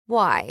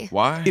Why?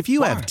 Why? If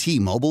you have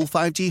T-Mobile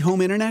 5G home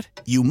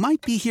internet, you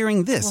might be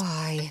hearing this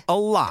Why? a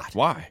lot.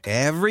 Why?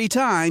 Every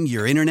time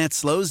your internet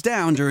slows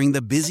down during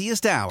the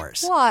busiest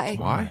hours. Why?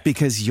 Why?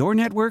 Because your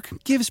network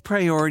gives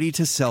priority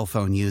to cell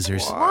phone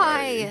users.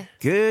 Why?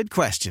 Good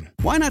question.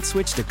 Why not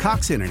switch to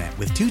Cox Internet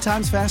with 2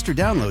 times faster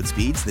download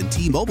speeds than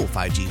T-Mobile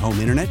 5G home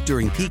internet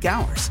during peak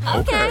hours?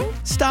 Okay.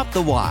 Stop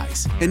the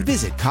whys and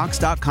visit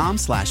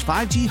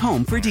cox.com/5G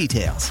home for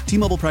details.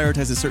 T-Mobile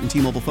prioritizes certain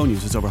T-Mobile phone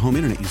users over home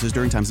internet users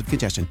during times of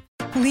congestion.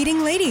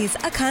 Leading Ladies,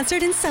 a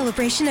concert in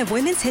celebration of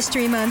Women's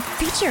History Month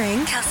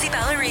featuring Kelsea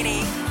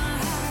Ballerini,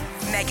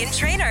 Meghan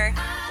Trainor,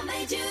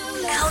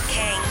 Elle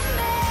King,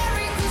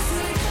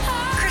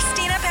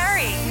 Christina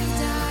Perri.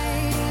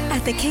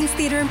 At the King's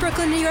Theater in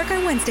Brooklyn, New York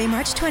on Wednesday,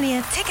 March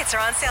 20th. Tickets are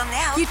on sale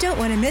now. You don't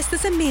want to miss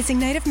this amazing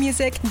night of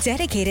music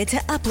dedicated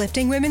to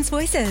uplifting women's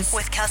voices.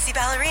 With Kelsea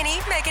Ballerini,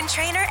 Meghan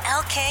Trainor,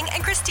 Elle King,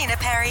 and Christina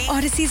Perri.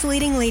 Odyssey's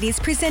Leading Ladies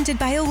presented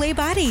by Olay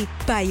Body.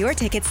 Buy your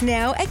tickets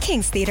now at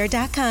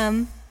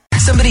kingstheater.com.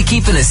 Somebody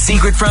keeping a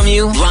secret from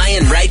you?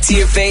 Lying right to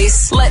your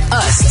face? Let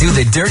us do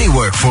the dirty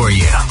work for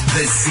you.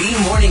 The Z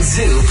Morning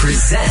Zoo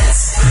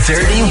presents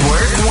Dirty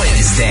Work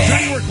Wednesday.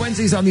 Dirty Work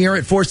Wednesday's on the air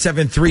at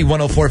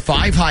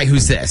 473-1045. Hi,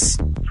 who's this?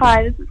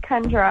 Hi, this is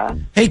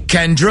Kendra. Hey,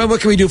 Kendra,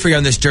 what can we do for you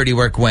on this Dirty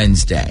Work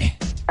Wednesday?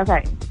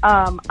 Okay,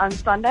 on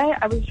Sunday,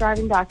 I was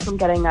driving back from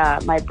getting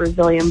my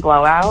Brazilian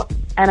blowout,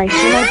 and I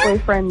see my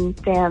boyfriend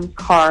Dan's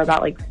car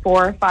about like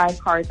 4 or 5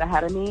 cars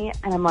ahead of me,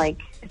 and I'm like,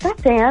 is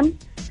that Dan?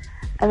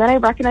 And then I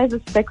recognize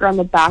the sticker on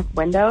the back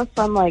window,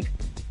 so I'm like,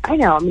 I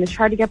know, I'm going to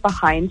try to get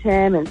behind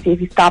him and see if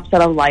he stops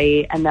at a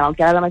light, and then I'll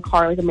get out of my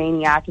car like a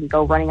maniac and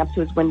go running up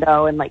to his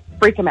window and like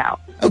freak him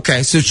out.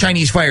 Okay, so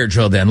Chinese fire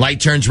drill then.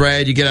 Light turns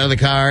red, you get out of the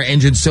car,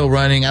 engine's still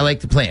running. I like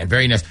the plan.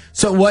 Very nice.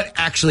 So what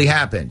actually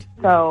happened?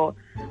 So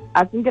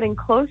as I'm getting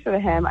closer to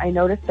him, I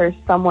notice there's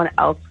someone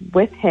else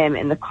with him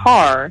in the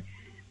car,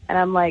 and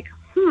I'm like,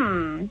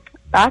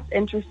 that's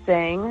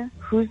interesting.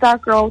 Who's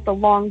that girl with the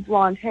long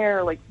blonde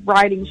hair, like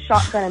riding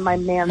shotgun in my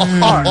man's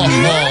car?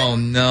 Oh,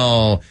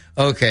 no.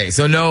 Okay,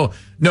 so no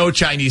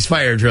Chinese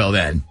fire drill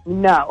then.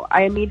 No,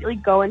 I immediately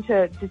go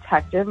into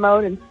detective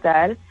mode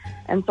instead,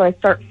 and so I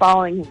start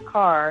following his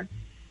car,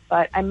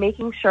 but I'm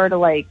making sure to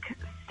like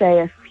stay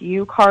a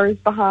few cars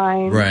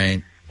behind.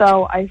 Right.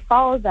 So I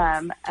follow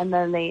them, and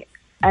then they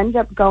end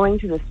up going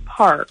to this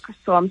park.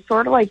 So I'm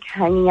sort of like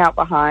hanging out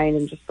behind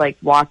and just like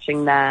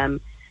watching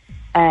them,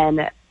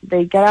 and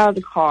they get out of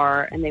the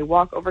car and they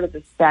walk over to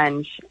this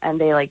bench,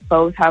 and they like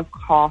both have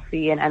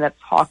coffee and end up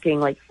talking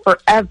like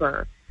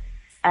forever.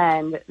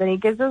 And then he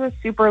gives her this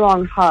super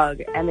long hug,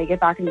 and they get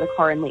back into the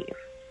car and leave.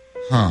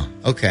 Huh.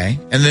 Okay.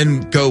 And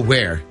then go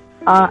where?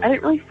 I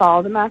didn't really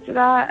follow them after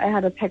that. I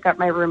had to pick up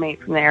my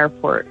roommate from the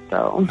airport,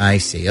 so. I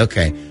see.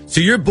 Okay. So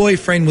your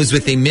boyfriend was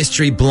with a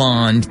mystery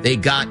blonde. They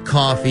got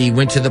coffee,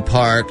 went to the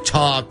park,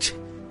 talked,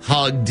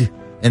 hugged,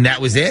 and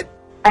that was it?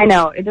 I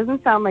know. It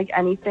doesn't sound like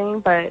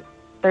anything, but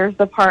there's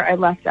the part I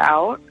left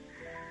out.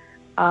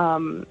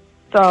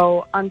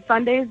 So on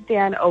Sundays,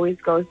 Dan always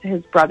goes to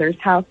his brother's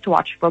house to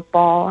watch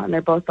football, and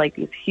they're both like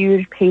these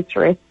huge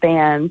Patriots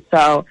fans.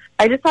 So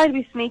I decided to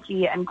be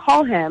sneaky and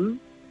call him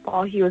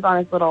while he was on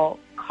his little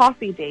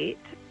coffee date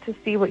to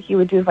see what he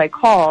would do if I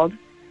called.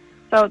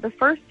 So the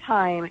first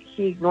time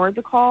he ignored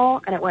the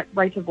call, and it went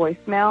right to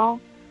voicemail.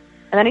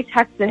 And then I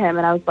texted him,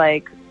 and I was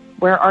like,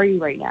 where are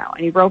you right now?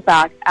 And he wrote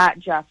back, at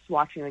Jeff's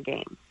watching the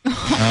game.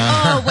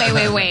 Oh,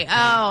 wait.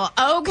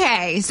 Oh,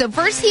 okay. So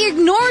first he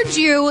ignored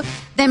you,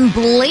 then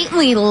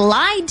blatantly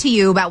lied to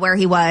you about where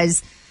he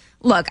was.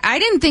 Look, I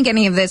didn't think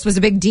any of this was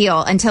a big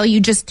deal until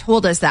you just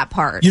told us that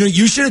part. You know,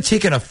 you should have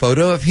taken a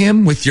photo of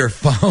him with your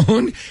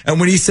phone. And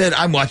when he said,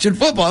 I'm watching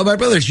football with my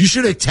brothers, you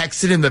should have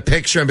texted him the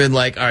picture and been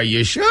like, are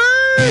you sure?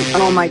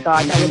 Oh, my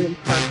God. That would have been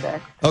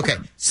perfect. Okay.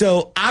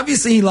 So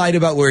obviously he lied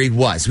about where he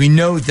was. We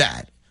know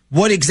that.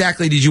 What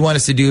exactly did you want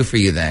us to do for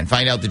you then?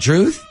 Find out the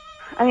truth?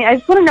 I mean, I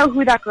just want to know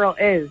who that girl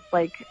is.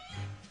 Like,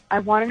 I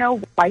want to know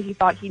why he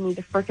thought he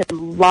needed to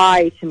freaking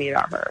lie to me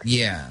about her.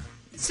 Yeah.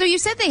 So you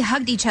said they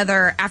hugged each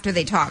other after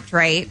they talked,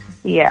 right?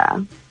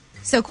 Yeah.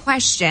 So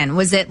question,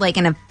 was it like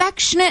an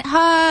affectionate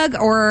hug,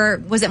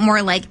 or was it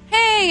more like,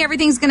 hey,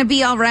 everything's going to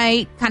be all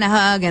right kind of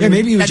hug? And yeah,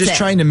 maybe he was that's just it?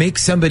 trying to make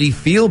somebody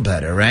feel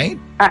better, right?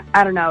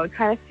 I don't know. It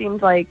kind of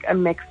seemed like a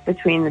mix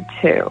between the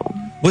two.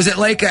 Was it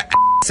like a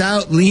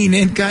out, lean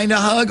in kind of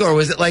hug, or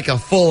was it like a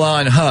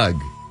full-on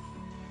hug?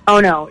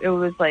 Oh, no. It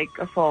was like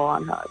a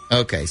full-on hug.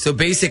 Okay, so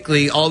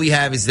basically all we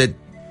have is that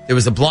there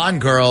was a blonde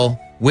girl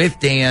with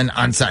Dan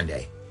on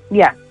Sunday.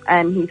 Yes,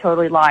 and he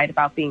totally lied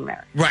about being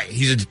there. Right,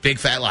 he's a big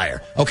fat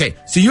liar. Okay,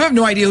 so you have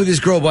no idea who this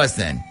girl was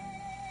then?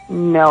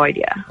 No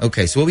idea.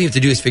 Okay, so what we have to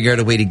do is figure out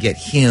a way to get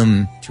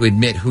him to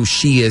admit who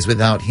she is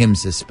without him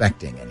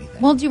suspecting anything.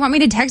 Well, do you want me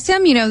to text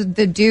him? You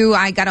know,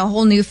 I got a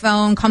whole new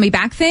phone, call me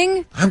back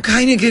thing? I'm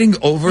kind of getting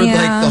over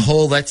like the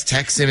whole let's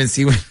text him and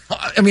see what...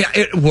 I mean,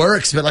 it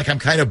works, but like I'm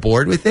kind of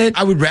bored with it.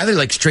 I would rather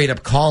like straight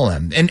up call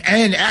him. And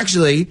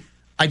actually,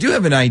 I do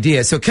have an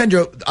idea. So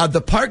Kendra,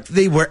 the park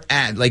they were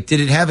at, like did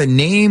it have a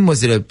name?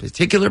 Was it a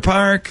particular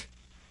park?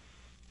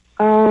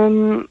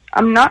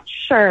 I'm not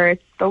sure.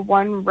 It's the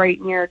one right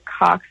near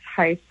Cox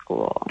High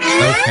School.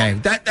 Okay,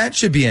 that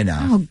should be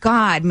enough. Oh,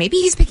 God. Maybe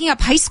he's picking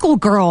up high school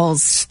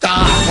girls.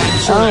 Stop. I'm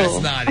sure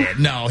that's not it.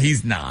 No,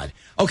 he's not.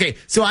 Okay,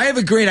 so I have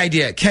a great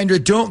idea.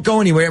 Kendra, don't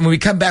go anywhere. And when we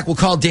come back, we'll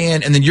call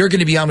Dan, and then you're going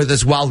to be on with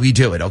us while we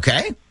do it,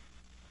 okay?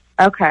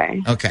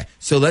 Okay. Okay,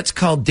 so let's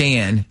call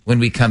Dan when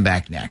we come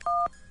back next.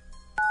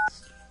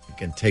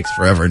 It takes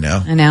forever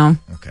now. I know.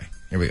 Okay,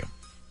 here we go.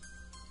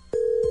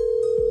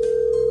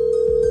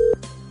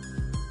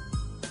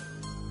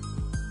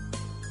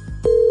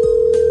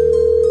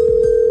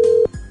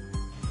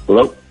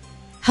 Hello?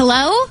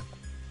 Hello?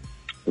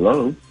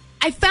 Hello?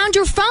 I found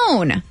your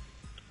phone.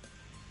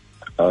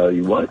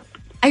 You what?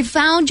 I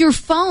found your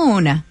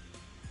phone.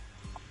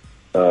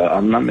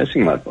 I'm not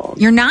missing my phone.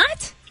 You're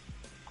not?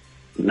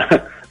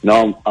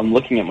 No, I'm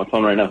looking at my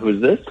phone right now.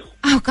 Who's this?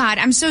 Oh, God,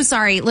 I'm so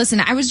sorry.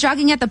 Listen, I was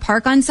jogging at the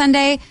park on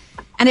Sunday,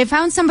 and I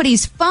found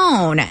somebody's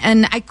phone,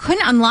 and I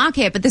couldn't unlock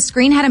it, but the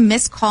screen had a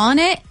missed call on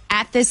it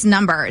at this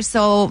number.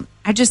 So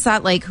I just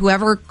thought, like,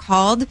 whoever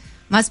called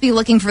must be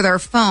looking for their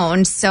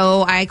phone,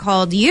 so I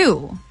called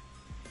you.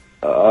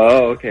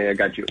 Oh, okay, I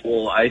got you.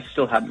 Well, I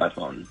still have my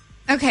phone.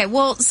 Okay,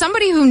 well,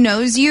 somebody who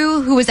knows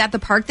you who was at the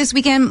park this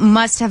weekend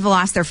must have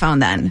lost their phone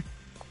then.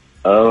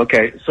 Oh,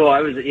 okay. So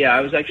I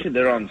was actually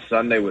there on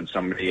Sunday with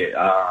somebody.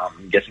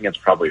 I'm guessing it's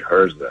probably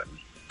hers then.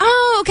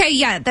 Oh, okay,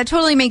 yeah, that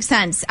totally makes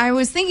sense. I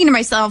was thinking to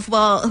myself,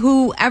 well,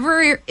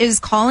 whoever is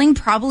calling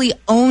probably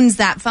owns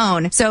that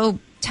phone. So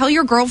tell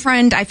your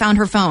girlfriend I found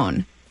her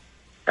phone.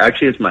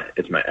 Actually,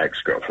 it's my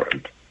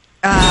ex-girlfriend.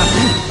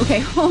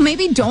 Okay, well,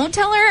 maybe don't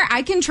tell her.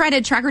 I can try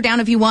to track her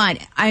down if you want.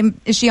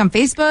 Is she on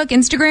Facebook,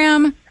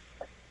 Instagram?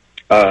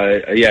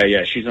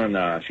 Yeah, she's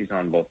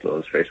on both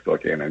those,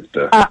 Facebook and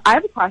Insta. I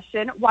have a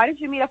question. Why did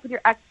you meet up with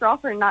your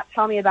ex-girlfriend and not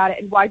tell me about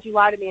it? And why did you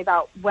lie to me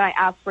about when I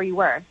asked where you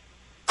were?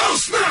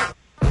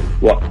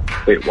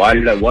 What? Wait, why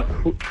did I? What?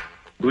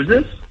 Who's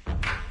this?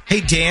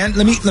 Hey, Dan,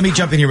 let me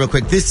jump in here real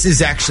quick. This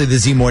is actually the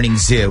Z Morning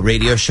Zoo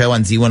radio show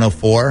on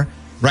Z104.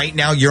 Right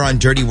now, you're on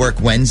Dirty Work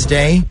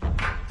Wednesday.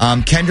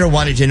 Kendra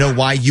wanted to know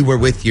why you were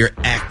with your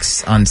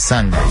ex on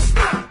Sunday.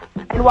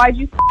 And why did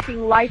you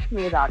fucking lie to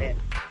me about it?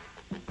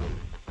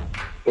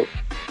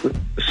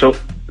 So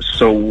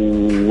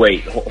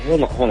wait,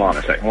 hold on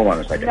a second.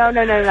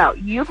 No.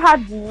 You've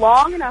had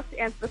long enough to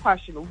answer the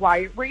question.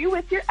 Why were you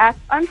with your ex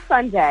on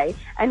Sunday,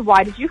 and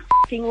why did you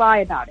fucking lie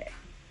about it?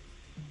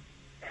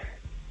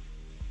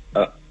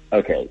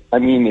 Okay. I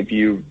mean, if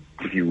you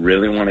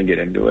really want to get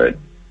into it,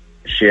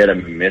 she had a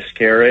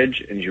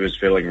miscarriage, and she was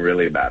feeling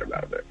really bad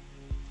about it.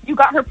 You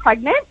got her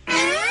pregnant?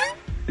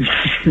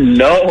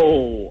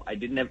 No, I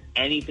didn't have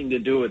anything to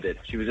do with it.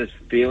 She was just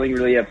feeling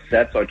really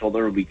upset, so I told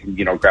her we can,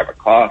 grab a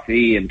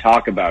coffee and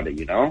talk about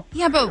it,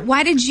 Yeah, but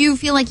why did you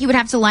feel like you would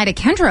have to lie to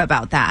Kendra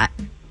about that?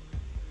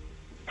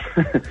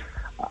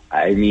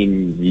 I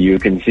mean, you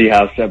can see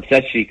how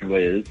upset she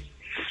was.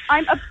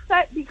 I'm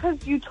upset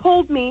because you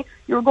told me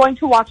you were going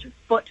to watch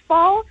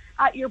football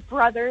at your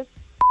brother's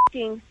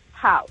fucking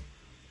house.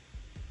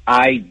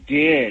 I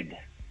did,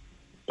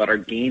 but our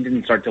game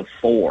didn't start till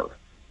 4.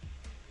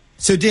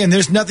 So, Dan,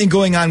 there's nothing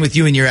going on with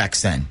you and your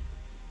ex then?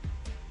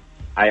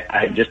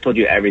 I just told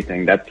you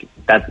everything. That's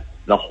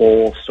the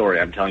whole story.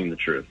 I'm telling you the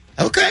truth.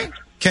 Okay.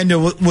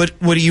 Kendra,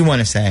 what do you want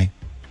to say?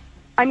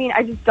 I mean,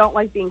 I just don't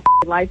like being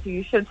lied to.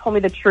 You should have told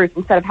me the truth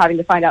instead of having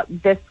to find out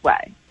this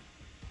way.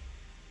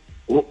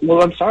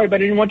 Well, I'm sorry, but I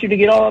didn't want you to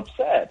get all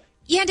upset.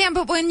 Yeah, Dan,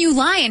 but when you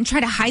lie and try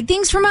to hide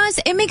things from us,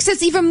 it makes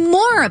us even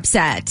more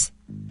upset.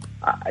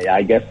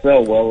 I guess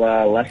so.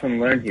 Well, lesson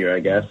learned here, I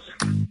guess.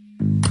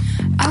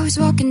 I was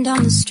walking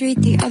down the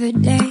street the other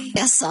day.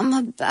 Yes, I'm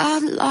a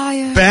bad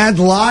liar. Bad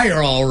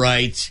liar, all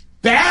right.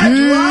 Bad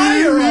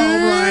liar,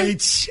 all right.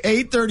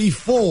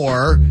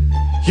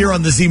 8:34 here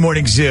on the Z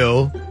Morning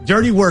Zoo.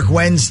 Dirty Work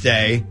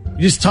Wednesday.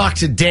 You just talked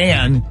to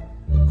Dan,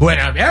 who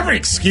had every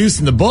excuse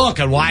in the book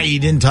on why he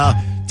didn't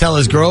tell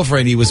his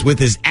girlfriend he was with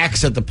his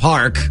ex at the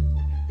park.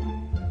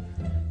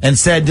 And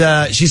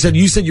she said,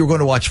 you said you were going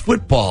to watch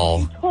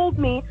football. You told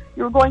me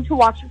you were going to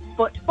watch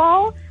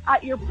football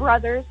at your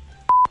brother's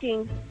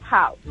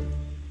house.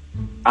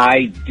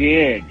 I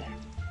did,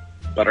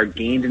 but our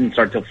game didn't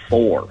start till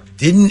 4.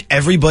 Didn't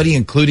everybody,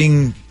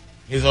 including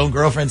his own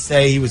girlfriend,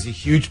 say he was a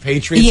huge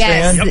Patriots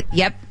fan?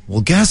 Yep.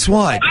 Well, guess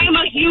what? I am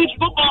a huge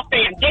football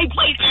fan. They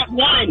played at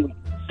 1,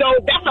 so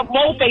that's a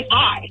bold-faced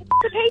lie.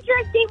 The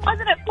Patriots game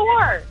wasn't at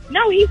 4.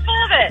 No, he's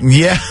full of it.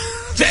 Yeah.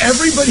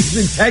 Everybody's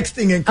been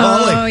texting and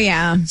calling. Oh,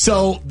 yeah.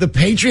 So the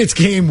Patriots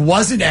game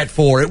wasn't at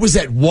 4. It was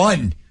at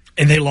 1.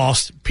 And they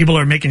lost. People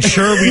are making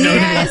sure we know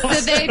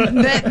yes, they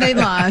lost. they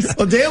lost.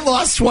 Well, they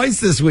lost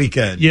twice this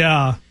weekend.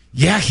 Yeah.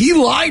 Yeah, he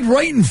lied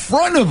right in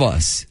front of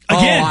us.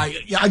 Again.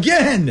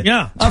 Again.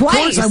 Yeah. Of Twice.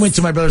 course I went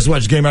to my brother's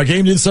watch game. Our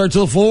game didn't start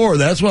till 4.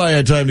 That's why I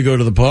had time to go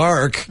to the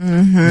park.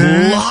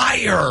 Mm-hmm.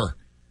 Liar.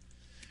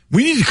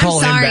 We need to call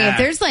him Sorry, back. if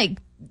there's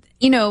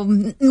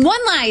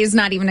one lie is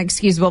not even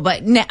excusable,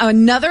 but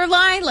another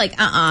lie,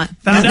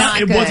 Found out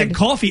it wasn't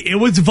coffee. It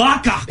was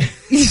vodka.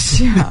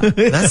 Yeah.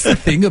 That's the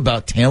thing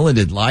about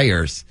talented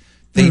liars.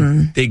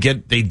 They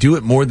do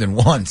it more than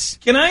once.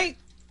 Can I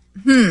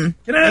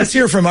Let's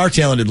hear from our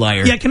talented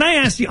liar. Yeah, can I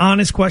ask the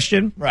honest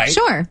question? Right.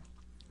 Sure.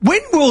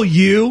 When will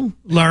you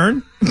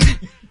learn?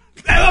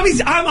 I mean,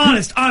 I'm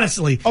honest,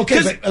 honestly.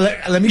 Okay, but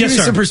let me give you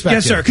some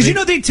perspective. Yes, sir.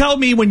 Because they tell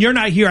me when you're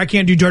not here, I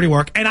can't do dirty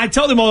work. And I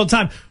tell them all the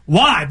time,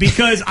 why?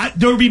 Because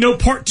there will be no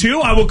part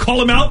 2. I will call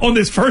them out on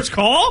this first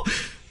call.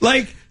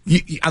 Like,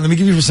 let me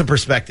give you some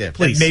perspective.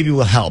 Please. That maybe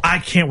will help. I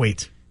can't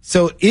wait.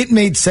 So it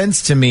made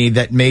sense to me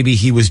that maybe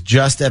he was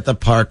just at the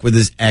park with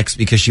his ex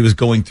because she was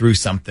going through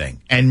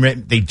something. And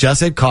they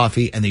just had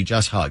coffee and they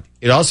just hugged.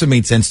 It also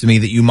made sense to me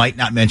that you might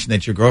not mention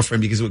that to your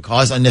girlfriend because it would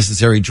cause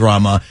unnecessary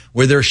drama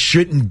where there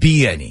shouldn't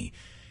be any.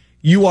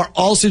 You are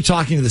also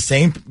talking to the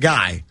same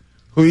guy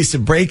who used to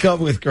break up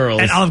with girls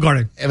at Olive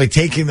Garden and like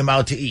taking them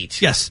out to eat.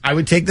 Yes, I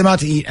would take them out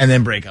to eat and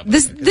then break up.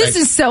 This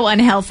is so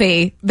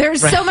unhealthy.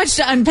 There's so much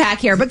to unpack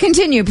here, but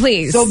continue,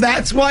 please. So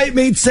that's why it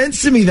made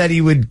sense to me that he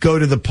would go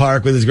to the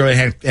park with his girl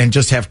and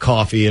just have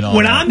coffee and all.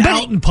 When that. I'm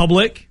out in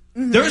public,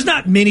 there's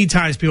not many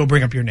times people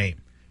bring up your name.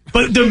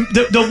 But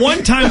the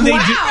one time they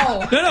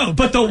do,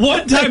 but the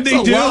one time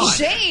they do,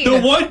 the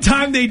one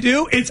time they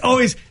do, it's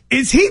always,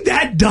 is he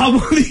that dumb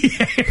on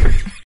the air?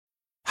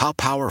 How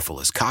powerful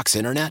is Cox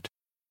Internet?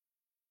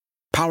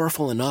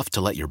 Powerful enough to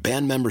let your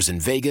band members in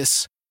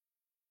Vegas,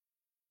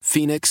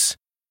 Phoenix,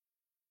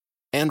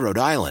 and Rhode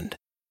Island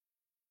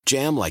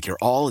jam like you're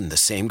all in the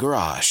same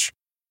garage.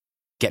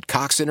 Get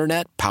Cox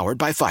Internet powered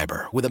by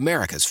fiber with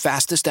America's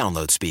fastest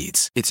download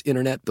speeds. It's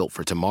internet built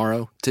for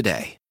tomorrow,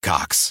 today.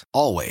 Cox,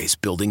 always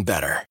building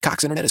better.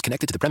 Cox Internet is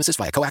connected to the premises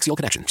via coaxial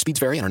connection. Speeds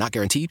vary and are not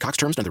guaranteed. Cox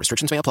terms and other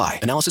restrictions may apply.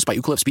 Analysis by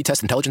Ookla Speed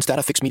Test Intelligence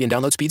Data. Fixed median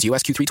download speeds.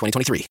 US Q3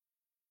 2023.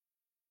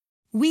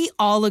 We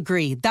all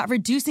agree that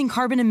reducing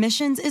carbon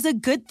emissions is a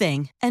good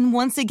thing. And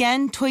once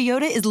again,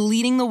 Toyota is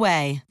leading the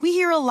way. We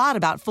hear a lot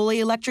about fully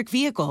electric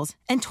vehicles,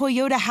 and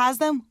Toyota has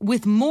them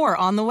with more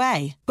on the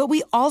way. But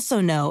we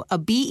also know a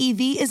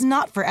BEV is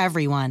not for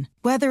everyone.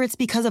 Whether it's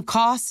because of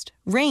cost,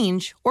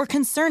 range, or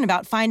concern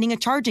about finding a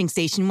charging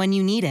station when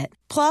you need it.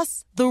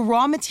 Plus, the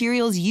raw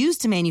materials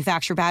used to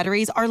manufacture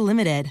batteries are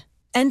limited.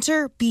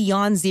 Enter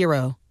Beyond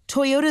Zero,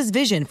 Toyota's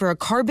vision for a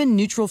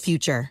carbon-neutral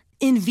future.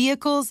 In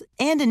vehicles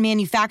and in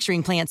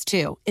manufacturing plants,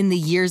 too, in the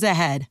years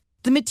ahead.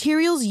 The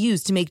materials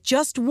used to make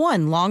just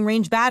one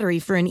long-range battery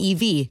for an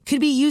EV could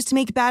be used to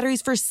make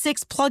batteries for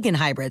 6 plug-in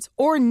hybrids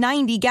or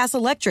 90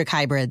 gas-electric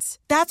hybrids.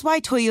 That's why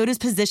Toyota's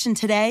position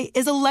today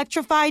is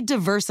electrified,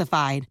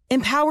 diversified,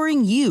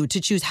 empowering you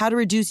to choose how to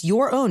reduce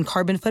your own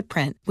carbon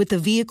footprint with the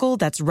vehicle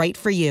that's right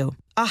for you.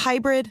 A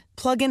hybrid,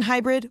 plug-in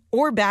hybrid,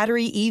 or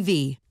battery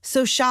EV.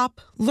 So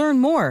shop, learn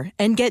more,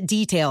 and get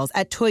details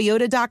at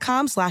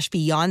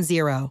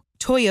toyota.com/beyondzero.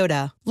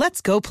 Toyota, let's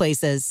go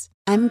places.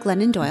 I'm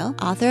Glennon Doyle,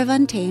 author of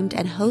Untamed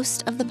and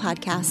host of the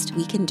podcast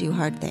We Can Do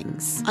Hard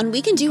Things. On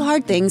We Can Do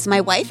Hard Things,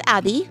 my wife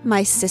Abby,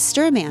 my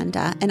sister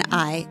Amanda, and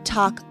I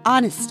talk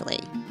honestly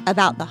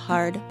about the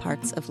hard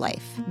parts of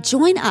life.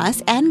 Join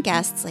us and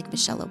guests like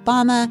Michelle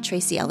Obama,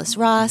 Tracy Ellis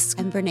Ross,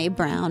 and Brene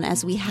Brown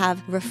as we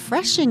have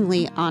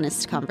refreshingly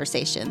honest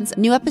conversations.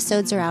 New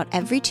episodes are out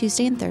every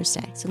Tuesday and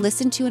Thursday, so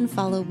listen to and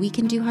follow We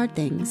Can Do Hard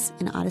Things,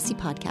 an Odyssey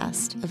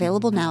podcast,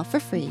 available now for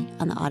free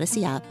on the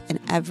Odyssey app and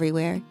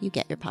everywhere you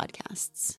get your podcasts.